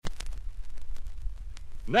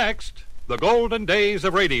Next, the golden days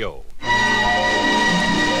of radio.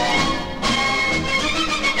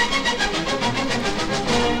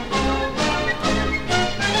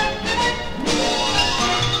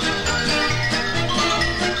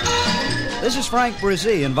 This is Frank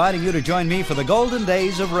Brzee inviting you to join me for the golden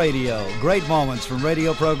days of radio. Great moments from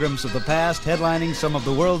radio programs of the past, headlining some of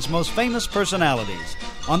the world's most famous personalities.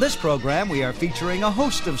 On this program, we are featuring a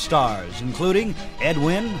host of stars, including Ed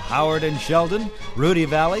Wynn, Howard and Sheldon, Rudy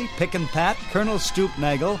Valley, Pick and Pat, Colonel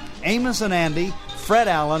Stoopnagle, Amos and Andy, Fred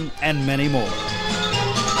Allen, and many more.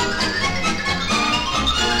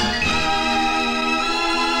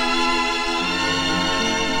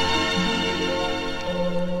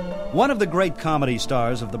 One of the great comedy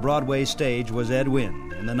stars of the Broadway stage was Ed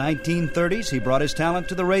Wynn. In the 1930s, he brought his talent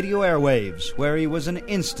to the radio airwaves, where he was an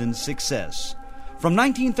instant success. From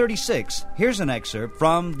 1936, here's an excerpt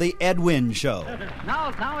from The Ed Wynn Show. Now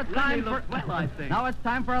it's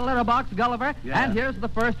time for a litter box, Gulliver. Yeah. And here's the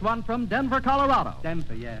first one from Denver, Colorado.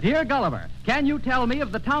 Denver, yeah. Dear Gulliver, can you tell me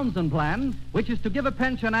if the Townsend plan, which is to give a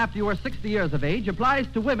pension after you are 60 years of age, applies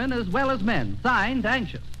to women as well as men? Signed,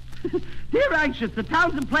 Anxious. Dear Anxious, the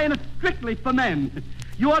Townsend plan is strictly for men.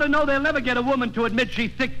 You ought to know they'll never get a woman to admit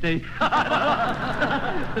she's 60. Go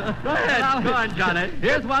ahead. Go on, Johnny.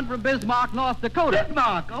 Here's one from Bismarck, North Dakota.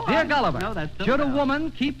 Bismarck. Oh, Dear Gulliver, no, that's should a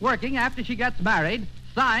woman keep working after she gets married?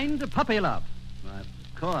 Signed, Puppy Love. Of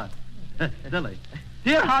course. Silly.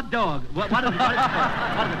 Dear Hot Dog. What is it?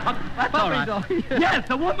 That's all right. Dog. Yes,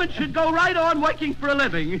 a woman should go right on working for a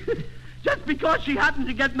living. Just because she happened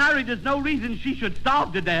to get married is no reason she should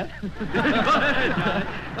starve to death.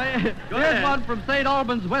 Here's one from St.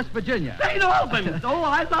 Albans, West Virginia. St. Albans! Oh,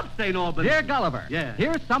 I love St. Albans. Dear Gulliver, yeah.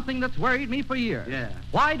 Here's something that's worried me for years. Yeah.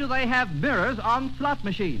 Why do they have mirrors on slot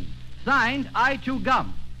machines? Signed, I Chew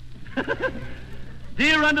Gum.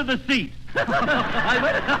 Dear Under the Seat.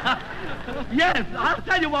 Yes, I'll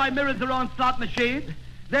tell you why mirrors are on slot machines.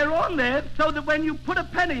 They're on there so that when you put a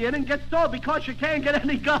penny in and get sore because you can't get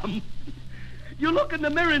any gum, you look in the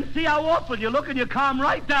mirror and see how awful you look and you calm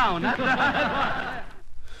right down.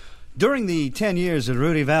 During the 10 years that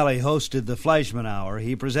Rudy Valley hosted the Fleischman Hour,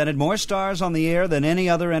 he presented more stars on the air than any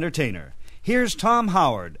other entertainer. Here's Tom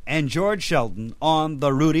Howard and George Sheldon on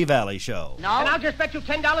The Rudy Valley Show. No. And I'll just bet you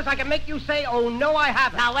 $10 I can make you say, oh, no, I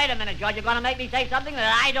haven't. Now, wait a minute, George. You're going to make me say something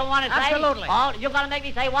that I don't want to say? Absolutely. Oh, you're going to make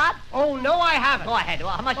me say what? Oh, no, I haven't. Go ahead. Well,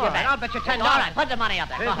 how much All you right, bet? I'll bet you $10. All right, put the money up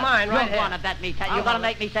there. Here's Go ahead. mine right You here. want to bet me you're going to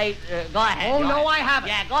make me say, go ahead. Oh, go no, ahead. I haven't.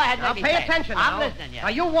 Yeah, go ahead and Now, make me pay say it. attention I'm now. listening, yeah. Now,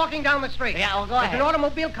 you're walking down the street. Yeah, well, go There's ahead. an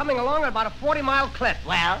automobile coming along at about a 40-mile clip.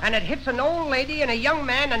 Well? And it hits an old lady and a young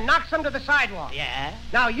man and knocks them to the sidewalk. Yeah?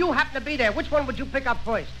 Now, you happen to be there. Which one would you pick up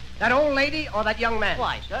first? That old lady or that young man?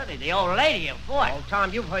 Why, certainly the old lady, of course. Oh,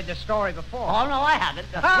 Tom, you've heard this story before. Oh, no, I haven't.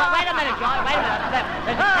 Wait a minute, George. Wait a minute.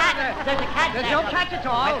 There's a cat. There's a cat There's there. no catch at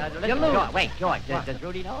all. Listen, You lose. George, wait, George. Does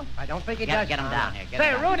Rudy know? I don't think he does. Get him Tom. down here.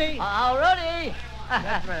 Say, Rudy. Oh, Rudy.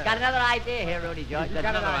 That's right. Got another idea here, Rudy, George. Got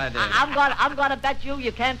another idea. I'm going to bet you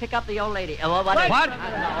can't pick up the old lady. What? What? I don't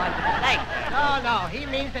know. What's the mistake? No. He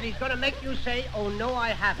means that he's going to make you say, oh, no,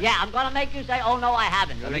 I haven't. Yeah, I'm going to make you say, oh, no, I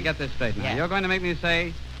haven't. Let me get this straight now. Yeah. You're going to make me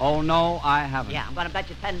say, oh, no, I haven't. Yeah, I'm going to bet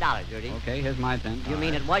you $10, Rudy. Okay, here's my 10. You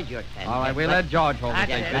mean it was your 10? All right, we'll let George hold the That's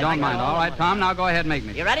thing. it. You don't mind. All right, Tom, now go ahead and make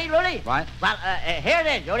me. You ready, Rudy? Right. Well, here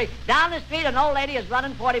it is, Rudy. Down the street, an old lady is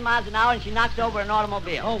running 40 miles an hour, and she knocks over an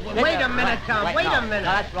automobile. Oh, wait a minute, Tom. Wait a minute. No,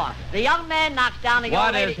 that's wrong. The young man knocks down the old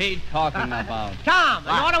What lady. is he talking about? Tom,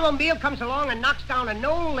 What? an automobile comes along and knocks down an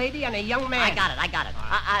old lady and a young man. I got it.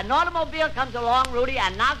 An automobile comes along, Rudy,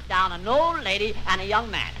 and knocks down an old lady and a young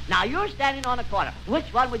man. Now, you're standing on the corner.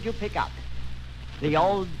 Which one would you pick up? The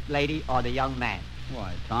old lady or the young man?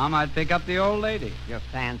 Why, Tom, I'd pick up the old lady. Your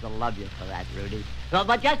fans will love you for that, Rudy. So,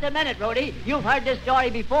 but just a minute, Rudy. You've heard this story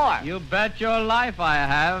before. You bet your life I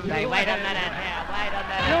have. Say, wait a minute here. Wait a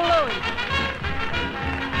minute. You lose.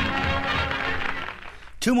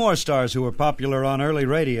 Two more stars who were popular on early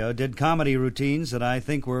radio did comedy routines that I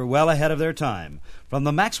think were well ahead of their time. From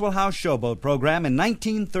the Maxwell House Showboat program in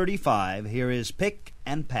 1935, here is Pick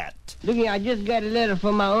and Pat. Look here, I just got a letter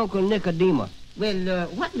from my Uncle Nicodemus. Well,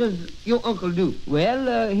 what does your uncle do?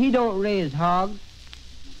 Well, he don't raise hogs.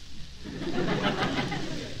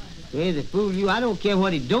 Well, to fool you, I don't care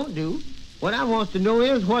what he don't do. What I want to know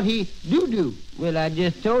is what he do. Well, I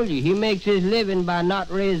just told you, he makes his living by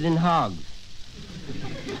not raising hogs.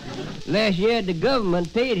 Last year, the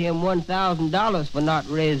government paid him $1,000 for not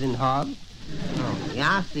raising hogs. Oh,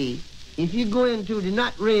 yeah, I see. If you go into the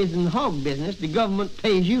not raising hog business, the government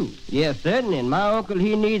pays you. Yes, certainly. And my uncle,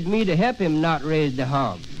 he needs me to help him not raise the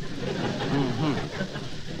hogs.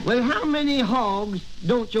 Well, how many hogs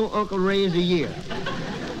don't your uncle raise a year?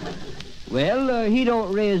 Well, he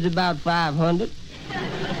don't raise about 500.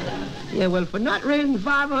 Yeah, well, for not raising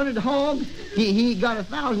 500 hogs, he got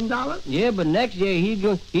 $1,000. Yeah, but next year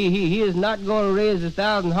he is not going to raise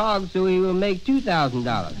 1,000 hogs, so he will make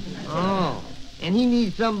 $2,000. Oh, and he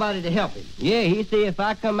needs somebody to help him. Yeah, he say if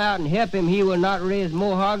I come out and help him, he will not raise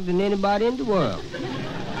more hogs than anybody in the world.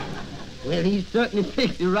 Well, he certainly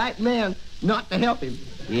picked the right man not to help him.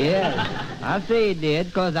 Yeah, I say he did,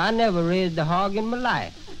 because I never raised a hog in my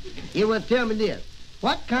life. You want to tell me this?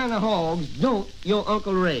 What kind of hogs don't your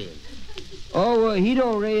uncle raise? Oh, well, he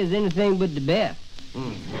don't raise anything but the best.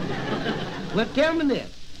 Well, tell me this.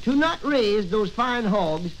 To not raise those fine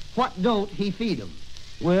hogs, what don't he feed them?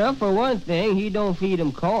 Well, for one thing, he don't feed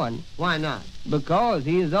them corn. Why not? Because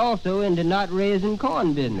he is also into not raising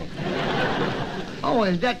corn business. Oh,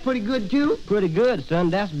 is that pretty good, too? Pretty good, son.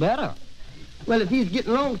 That's better. Well, if he's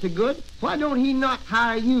getting along so good, why don't he not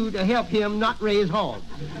hire you to help him not raise hogs?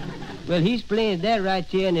 Well, he explains that right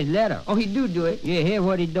here in his letter. Oh, he do it? Yeah, hear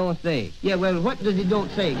what he don't say. Yeah, well, what does he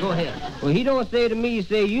don't say? Go ahead. Well, he don't say to me, he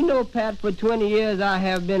say, you know, Pat, for 20 years I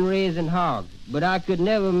have been raising hogs, but I could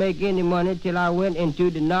never make any money till I went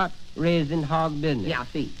into the not raising hog business. Yeah, I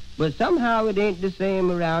see. But somehow it ain't the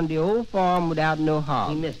same around the old farm without no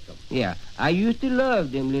hogs. He missed them. Yeah, I used to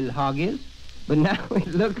love them little hoggies, but now it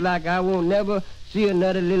looks like I won't never see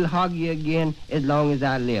another little hoggy again as long as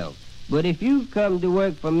I live. But if you come to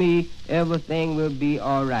work for me, everything will be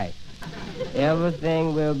all right.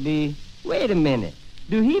 Everything will be... Wait a minute.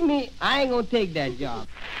 Do he mean... I ain't gonna take that job.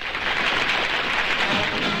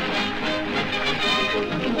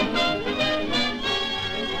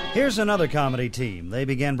 Here's another comedy team. They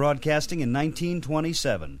began broadcasting in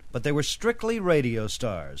 1927, but they were strictly radio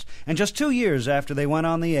stars. And just 2 years after they went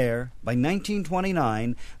on the air, by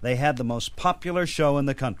 1929, they had the most popular show in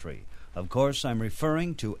the country. Of course, I'm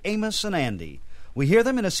referring to Amos and Andy. We hear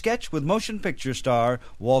them in a sketch with motion picture star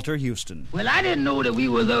Walter Houston. Well, I didn't know that we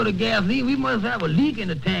was out of gasoline. We must have a leak in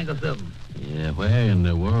the tank or something. Yeah, where in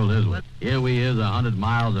the world is it? Here we is 100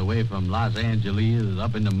 miles away from Los Angeles,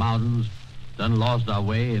 up in the mountains. Done lost our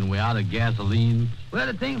way, and we're out of gasoline. Well,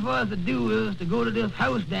 the thing for us to do is to go to this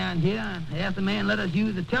house down here and ask the man let us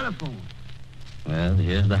use the telephone. Well,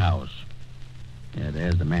 here's the house. Yeah,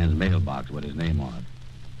 there's the man's mailbox with his name on it.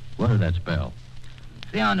 What did that spell?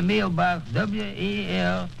 Say on the mailbox,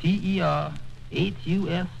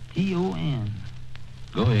 WALTERHUSTON.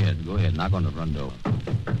 Go ahead, knock on the front door.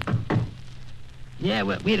 Yeah,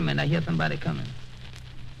 wait a minute, I hear somebody coming.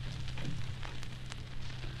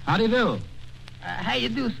 How do you do? How you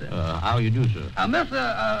do, sir? How you do, sir?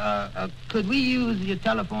 Mister, could we use your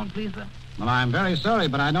telephone, please, sir? Well, I'm very sorry,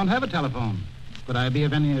 but I don't have a telephone. Could I be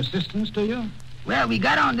of any assistance to you? Well, we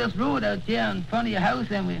got on this road out there in front of your house,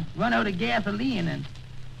 and we run out of gasoline, and...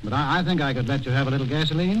 But I think I could let you have a little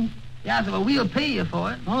gasoline. Yeah, sir, well, we'll pay you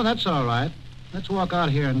for it. Oh, that's all right. Let's walk out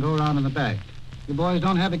here and go around in the back. You boys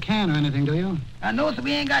don't have a can or anything, do you? No, sir,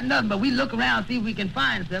 we ain't got nothing, but we look around and see if we can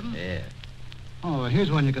find something. Yeah. Oh, here's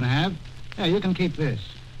one you can have. Yeah, you can keep this.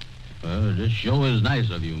 This show is nice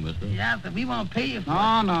of you, mister. Yeah, sir, we won't pay you for it.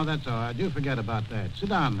 Oh, no, that's all right. You forget about that. Sit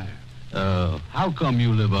down there. How come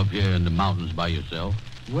you live up here in the mountains by yourself?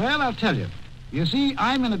 Well, I'll tell you. You see,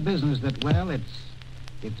 I'm in a business that, well, it's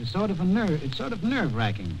a sort of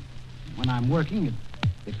nerve-wracking. When I'm working,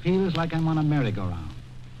 it feels like I'm on a merry-go-round.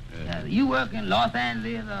 You work in Los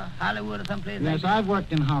Angeles or Hollywood or someplace like Yes, that? I've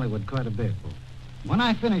worked in Hollywood quite a bit. When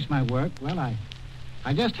I finish my work, well,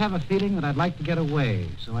 I just have a feeling that I'd like to get away,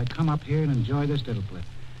 so I come up here and enjoy this little place.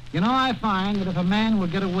 You know, I find that if a man will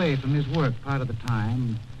get away from his work part of the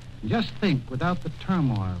time, and just think without the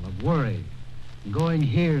turmoil of worry, and going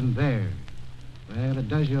here and there, well, it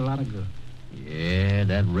does you a lot of good. Yeah,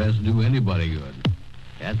 that rest do anybody good.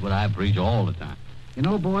 That's what I preach all the time. You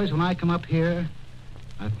know, boys, when I come up here,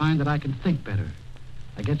 I find that I can think better.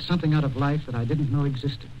 I get something out of life that I didn't know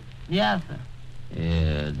existed. Yes, sir.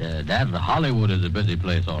 Yeah, that Hollywood is a busy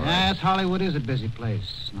place, all right. Yes, Hollywood is a busy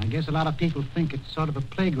place. And I guess a lot of people think it's sort of a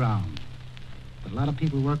playground. But a lot of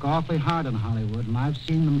people work awfully hard in Hollywood, and I've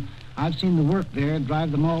seen the work there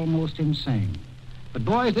drive them almost insane. But,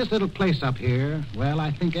 boys, this little place up here, well,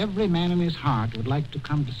 I think every man in his heart would like to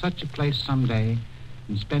come to such a place someday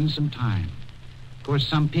and spend some time. Of course,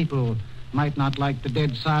 some people might not like the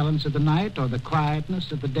dead silence of the night or the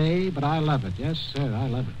quietness of the day, but I love it. Yes, sir, I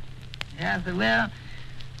love it. Yeah, sir, well,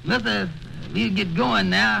 mister, we'll get going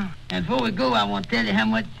now. And before we go, I want to tell you how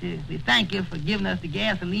much we thank you for giving us the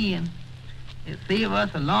gasoline. It saved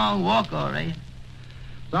us a long walk, all right.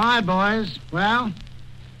 All right, boys. Well,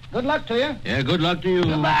 good luck to you. Yeah, good luck to you.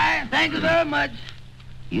 Goodbye. Thank you very much.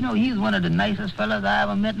 You know, he's one of the nicest fellas I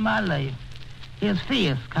ever met in my life. His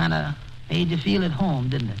face kind of Made you feel at home,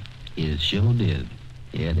 didn't it? It sure did.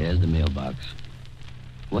 Yeah, there's the mailbox.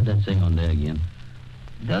 What'd that say on there again?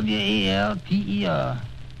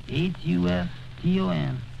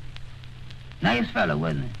 WALTERHUSTON. Nice fellow,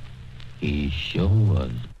 wasn't he? He sure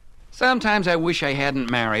was. Sometimes I wish I hadn't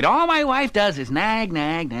married. All my wife does is nag,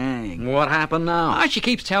 nag, nag. What happened now? Oh, she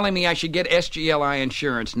keeps telling me I should get SGLI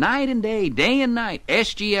insurance night and day and night.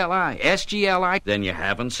 SGLI. Then you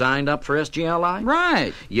haven't signed up for SGLI?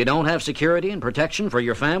 Right. You don't have security and protection for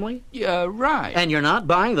your family? Yeah, right. And you're not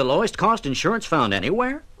buying the lowest cost insurance found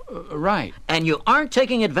anywhere? Right. And you aren't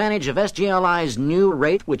taking advantage of SGLI's new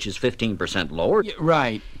rate, which is 15% lower?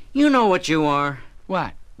 Right. You know what you are.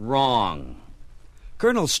 What? Wrong.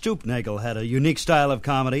 Colonel Stoopnagel had a unique style of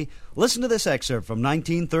comedy. Listen to this excerpt from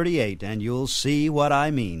 1938, and you'll see what I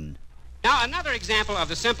mean. Now, another example of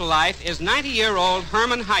the simple life is 90-year-old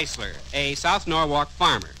Herman Heisler, a South Norwalk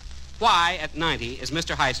farmer. Why, at 90, is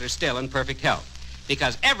Mr. Heisler still in perfect health?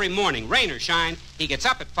 Because every morning, rain or shine, he gets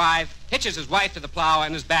up at 5, hitches his wife to the plow,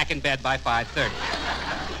 and is back in bed by 5:30.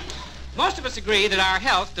 Most of us agree that our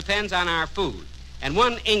health depends on our food. And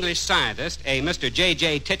one English scientist, a Mr.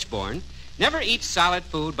 J.J. Tichborne, never eats solid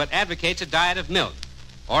food but advocates a diet of milk.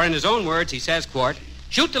 Or in his own words, he says, quote,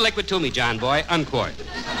 "Shoot the liquid to me, John boy," unquote.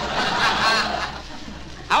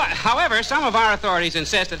 However, some of our authorities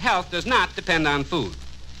insist that health does not depend on food.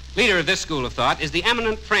 Leader of this school of thought is the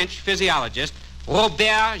eminent French physiologist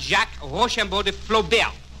Robert Jacques Rochambeau de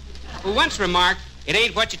Flaubert, who once remarked, "It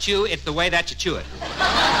ain't what you chew, it's the way that you chew it."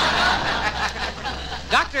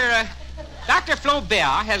 Dr.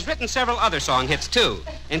 Flaubert has written several other song hits, too,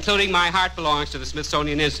 including "My Heart Belongs to the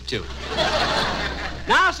Smithsonian Institute."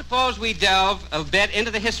 Now suppose we delve a bit into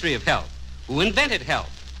the history of health. Who invented health?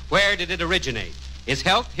 Where did it originate? Is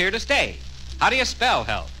health here to stay? How do you spell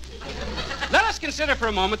health? Let us consider for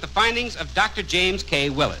a moment the findings of Dr. James K.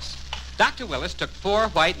 Willis. Dr. Willis took 4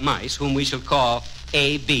 white mice, whom we shall call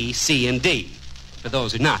A, B, C, and D, for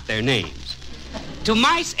those who not their names. To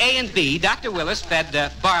mice A and B, Dr. Willis fed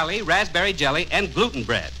barley, raspberry jelly, and gluten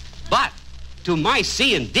bread. But to mice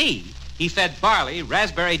C and D, he fed barley,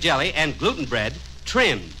 raspberry jelly, and gluten bread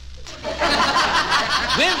trimmed.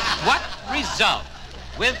 With what result?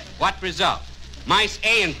 With what result? Mice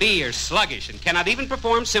A and B are sluggish and cannot even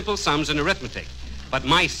perform simple sums in arithmetic. But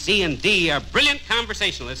mice C and D are brilliant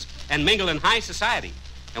conversationalists and mingle in high society.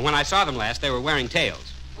 And when I saw them last, they were wearing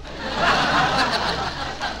tails.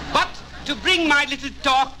 But to bring my little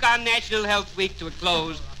talk on National Health Week to a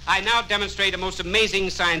close, I now demonstrate a most amazing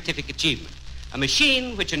scientific achievement. A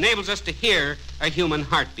machine which enables us to hear a human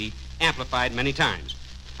heartbeat amplified many times.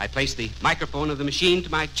 I place the microphone of the machine to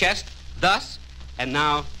my chest, thus, and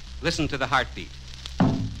now listen to the heartbeat.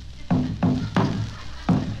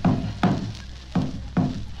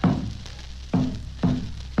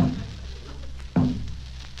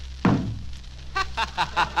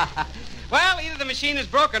 Well, either the machine is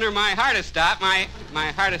broken or my heart has stopped. Hey,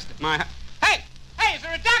 is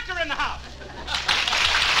there a doctor in the house?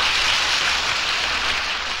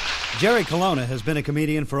 Jerry Colonna has been a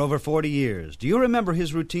comedian for over 40 years. Do you remember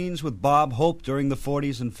his routines with Bob Hope during the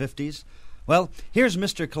 40s and 50s? Well, here's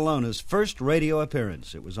Mr. Colonna's first radio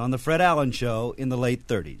appearance. It was on the Fred Allen Show in the late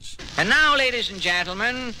 30s. And now, ladies and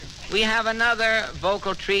gentlemen, we have another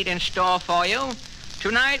vocal treat in store for you.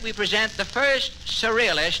 Tonight we present the first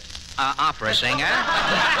surrealist opera singer,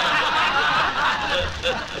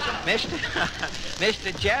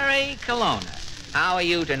 Mr. Jerry Colonna. How are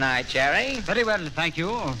you tonight, Jerry? Very well, thank you,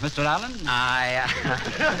 Mr. Allen.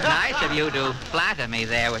 Nice of you to flatter me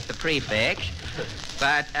there with the prefix.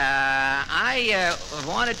 But I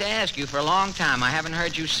wanted to ask you for a long time. I haven't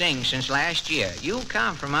heard you sing since last year. You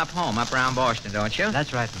come from up home, up around Boston, don't you?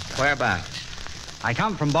 That's right, Mr. Allen. Whereabouts? I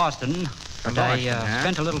come from Boston. From but Boston, I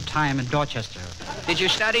spent a little time in Dorchester. Did you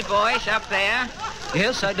study voice up there?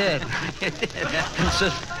 Yes, I did.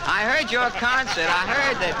 I heard your concert. I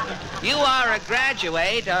heard that you are a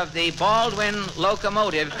graduate of the Baldwin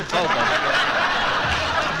Locomotive Vocal.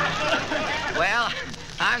 Well,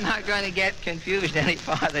 I'm not going to get confused any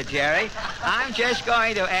farther, Jerry. I'm just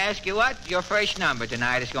going to ask you what your first number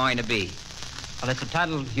tonight is going to be. Well, it's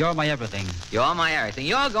entitled You're My Everything. You're My Everything.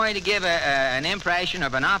 You're going to give an impression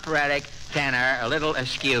of an operatic tenor, a little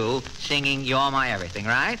askew, singing You're My Everything,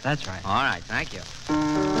 right? That's right. All right, thank you.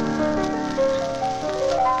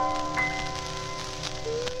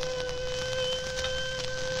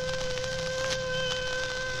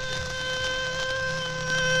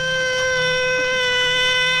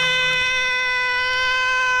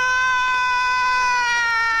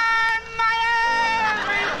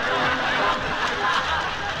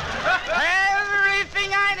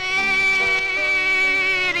 Everything I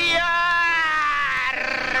need, you're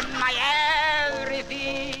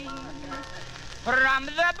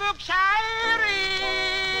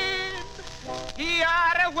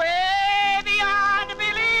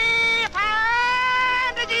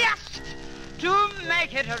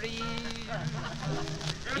kittery.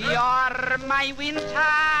 You're my winter,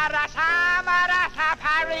 a summer, a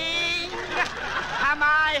Paris. Am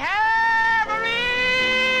I every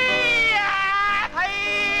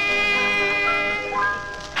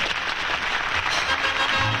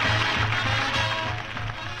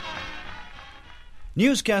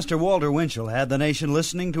Newscaster Walter Winchell had the nation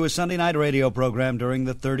listening to his Sunday night radio program during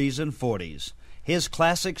the 30s and 40s. His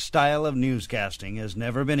classic style of newscasting has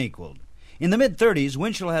never been equaled. In the mid-30s,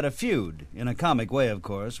 Winchell had a feud, in a comic way, of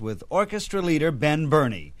course, with orchestra leader Ben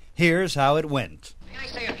Burney. Here's how it went. May I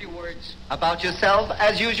say a few words? About yourself,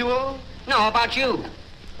 as usual? No, about you.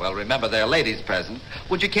 Well, remember, there are ladies present.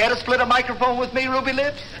 Would you care to split a microphone with me, Ruby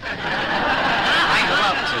Lips? I'd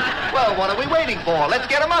love to. Well, what are we waiting for? Let's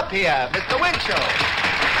get him up here, Mr. Winchell.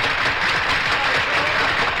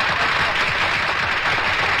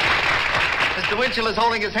 Mr. Winchell is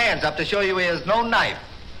holding his hands up to show you he has no knife.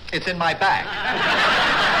 It's in my back.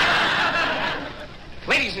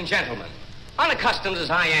 Ladies and gentlemen, unaccustomed as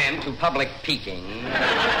I am to public peeking,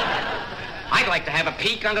 I'd like to have a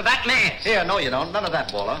peek under that mask. Here, no, you don't. None of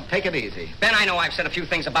that, Waller. Take it easy. Ben, I know I've said a few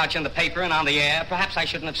things about you in the paper and on the air. Perhaps I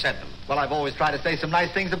shouldn't have said them. Well, I've always tried to say some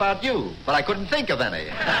nice things about you, but I couldn't think of any.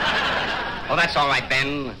 Oh, that's all right,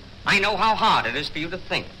 Ben. I know how hard it is for you to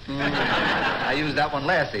think. I used that one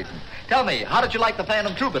last season. Tell me, how did you like the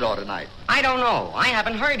Phantom Troubadour tonight? I don't know. I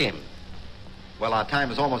haven't heard him. Well, our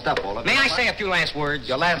time is almost up, Waller. May I say a few last words?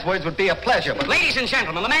 Your last words would be a pleasure, but... Ladies and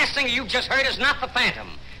gentlemen, the masked singer you've just heard is not the Phantom.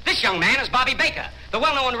 This young man is Bobby Baker, the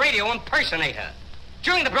well-known radio impersonator.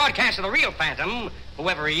 During the broadcast of the real Phantom,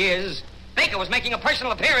 whoever he is, Baker was making a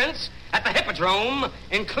personal appearance at the Hippodrome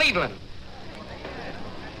in Cleveland.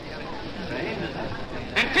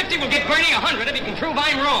 And 50 will get Bernie 100 if he can prove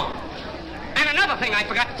I'm wrong. And another thing I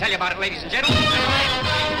forgot to tell you about it, ladies and gentlemen.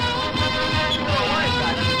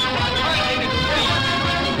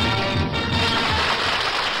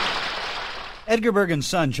 Edgar Bergen's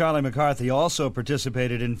son, Charlie McCarthy, also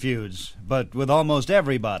participated in feuds, but with almost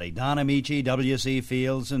everybody, Don Amici, W.C.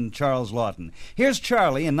 Fields, and Charles Lawton. Here's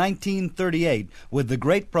Charlie in 1938 with the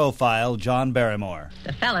great profile John Barrymore.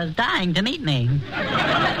 The fella's dying to meet me.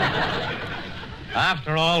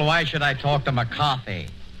 After all, why should I talk to McCarthy?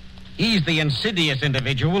 He's the insidious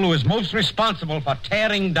individual who is most responsible for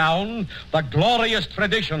tearing down the glorious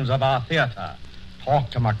traditions of our theater. Talk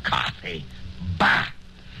to McCarthy. Bah!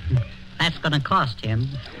 That's going to cost him.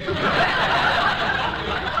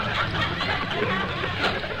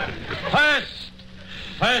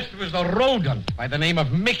 First was the rodent by the name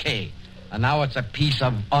of Mickey, and now it's a piece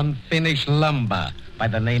of unfinished lumber by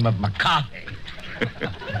the name of McCarthy.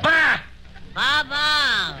 Bah!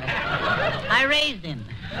 Baba! I raised him.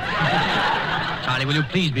 Charlie, will you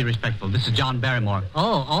please be respectful? This is John Barrymore.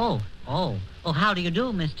 Oh, how do you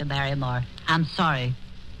do, Mr. Barrymore? I'm sorry.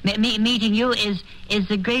 Meeting you is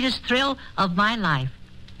the greatest thrill of my life.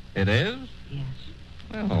 It is? Yes.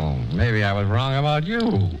 Well, maybe I was wrong about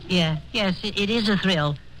you. Yes, it is a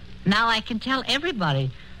thrill. Now I can tell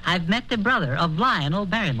everybody I've met the brother of Lionel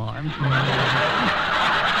Barrymore.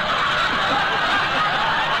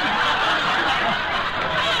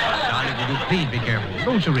 Charlie, will you please be careful?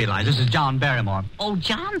 Don't you realize this is John Barrymore? Oh,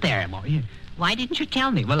 John Barrymore. Why didn't you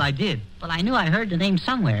tell me? Well, I did. Well, I knew I heard the name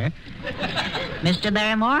somewhere. Mr.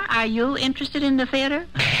 Barrymore, are you interested in the theater?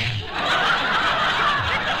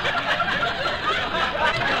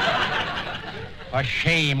 For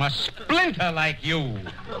shame, a splinter like you.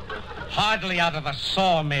 Hardly out of the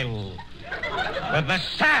sawmill. With the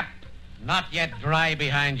sap not yet dry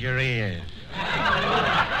behind your ears.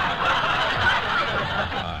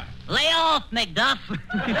 Lay off, McDuff.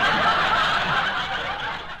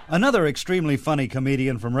 Another extremely funny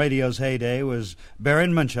comedian from radio's heyday was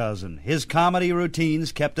Baron Munchausen. His comedy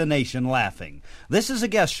routines kept a nation laughing. This is a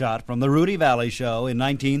guest shot from the Rudy Valley Show in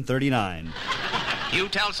 1939. You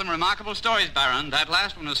tell some remarkable stories, Baron. That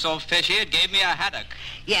last one was so fishy it gave me a haddock.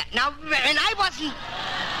 Yeah, now, and I wasn't...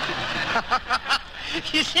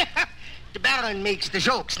 You see, the Baron makes the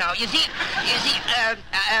jokes now. You see,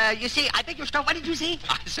 I beg your pardon, what did you say?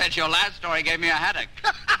 I said your last story gave me a haddock.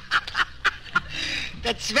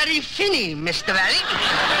 That's very funny, Mr. Valley.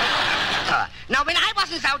 Now, when I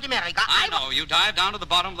was in South America, I know. You dived down to the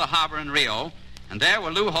bottom of the harbor in Rio, and there were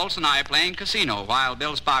Lou Holtz and I playing casino while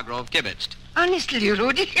Bill Spargrove kibitzed. Honestly,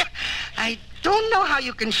 Rudy, I don't know how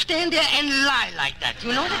you can stand there and lie like that,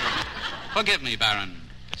 you know? Forgive me, Baron.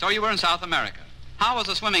 So you were in South America. How was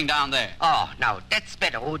the swimming down there? Oh, now, that's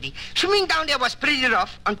better, Rudy. Swimming down there was pretty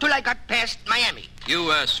rough until I got past Miami.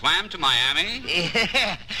 You swam to Miami?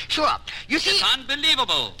 Sure. You see... It's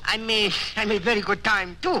unbelievable. I made very good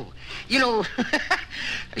time, too. You know,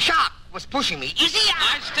 a shark was pushing me. You see,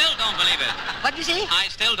 I still don't believe it. What you say? I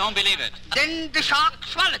still don't believe it. Then the shark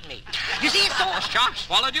swallowed me. You see, so... The shark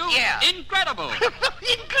swallowed you? Yeah. Incredible.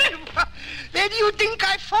 Incredible. Where do you think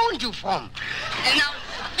I found you from? And now,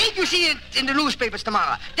 did you see it in the newspapers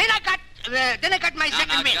tomorrow? Then I got my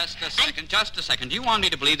second wind. Just a second. Do you want me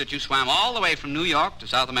to believe that you swam all the way from New York to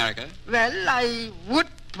South America? Well, I would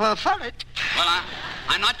prefer it. Well,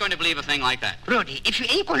 I'm not going to believe a thing like that. Rudy, if you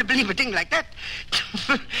ain't going to believe a thing like that,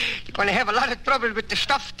 you're going to have a lot of trouble with the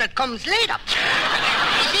stuff that comes later.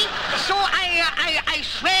 You see? So I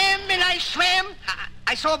swam and I swam.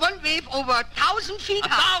 I saw one wave over 1,000 feet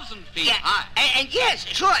high. 1,000 feet high? And yes,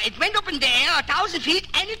 sure, it went up in the air 1,000 feet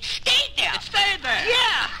and it stayed there. It stayed there?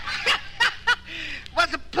 Yeah.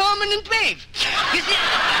 Was a permanent wave. You see,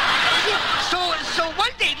 so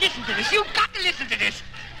one day, listen to this. You've got to listen to this.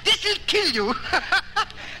 This'll kill you.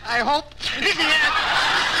 I hope. Listen,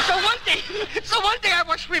 so one day I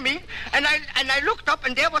was swimming, and I looked up,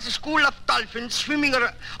 and there was a school of dolphins swimming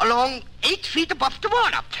along 8 feet above the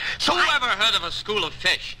water. So Who ever heard of a school of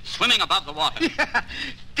fish swimming above the water? Yeah,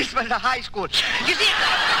 this was a high school. You see,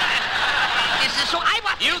 so I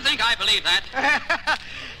was... You think I believe that?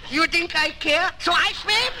 You think I care? So I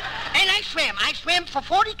swam, and I swam. I swam for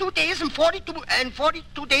 42 days and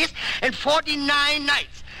 42 days and 49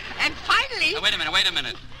 nights. And finally... Wait a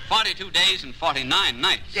minute. 42 days and 49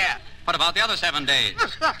 nights? Yeah. What about the other 7 days?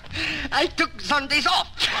 I took Sundays off.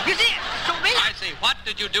 You see, so when... I see. What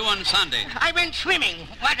did you do on Sunday? I went swimming.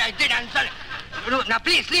 What I did on Sunday. Now,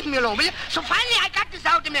 please, leave me alone, will you? So finally I got to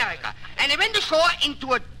South America, and I went ashore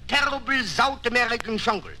into a terrible South American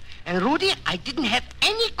jungle. And, Rudy, I didn't have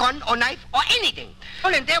any gun or knife or anything.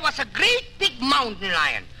 And there was a great big mountain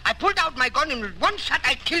lion. I pulled out my gun, and with one shot,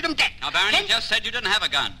 I killed him dead. Now, Baron, you just said you didn't have a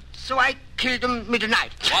gun. So I killed him with a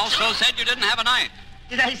knife. You also said you didn't have a knife.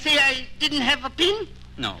 Did I say I didn't have a pin?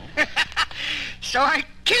 No. So I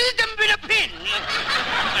killed him with a pin.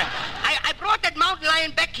 I brought that mountain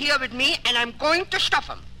lion back here with me, and I'm going to stuff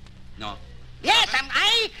him. No. Yes, I'm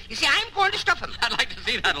going to stuff him. I'd like to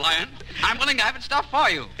see that lion. I'm willing to have it stuffed for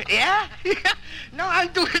you. Yeah? No, I'll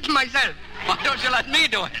do it myself. Why don't you let me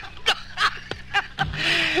do it?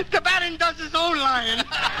 The Baron does his own lion.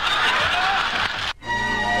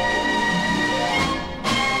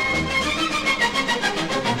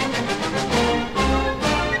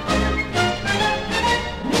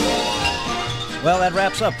 Well, that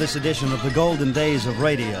wraps up this edition of the Golden Days of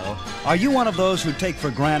Radio. Are you one of those who take for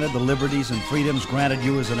granted the liberties and freedoms granted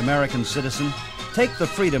you as an American citizen? Take the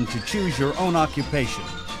freedom to choose your own occupation.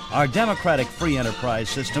 Our democratic free enterprise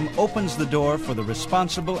system opens the door for the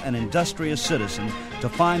responsible and industrious citizen to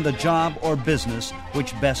find the job or business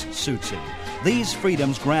which best suits him. These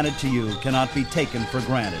freedoms granted to you cannot be taken for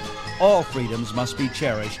granted. All freedoms must be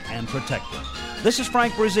cherished and protected. This is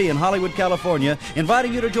Frank Brzee in Hollywood, California,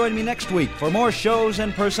 inviting you to join me next week for more shows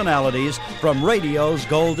and personalities from radio's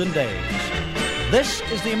golden days. This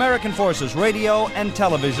is the American Forces Radio and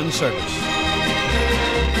Television Service.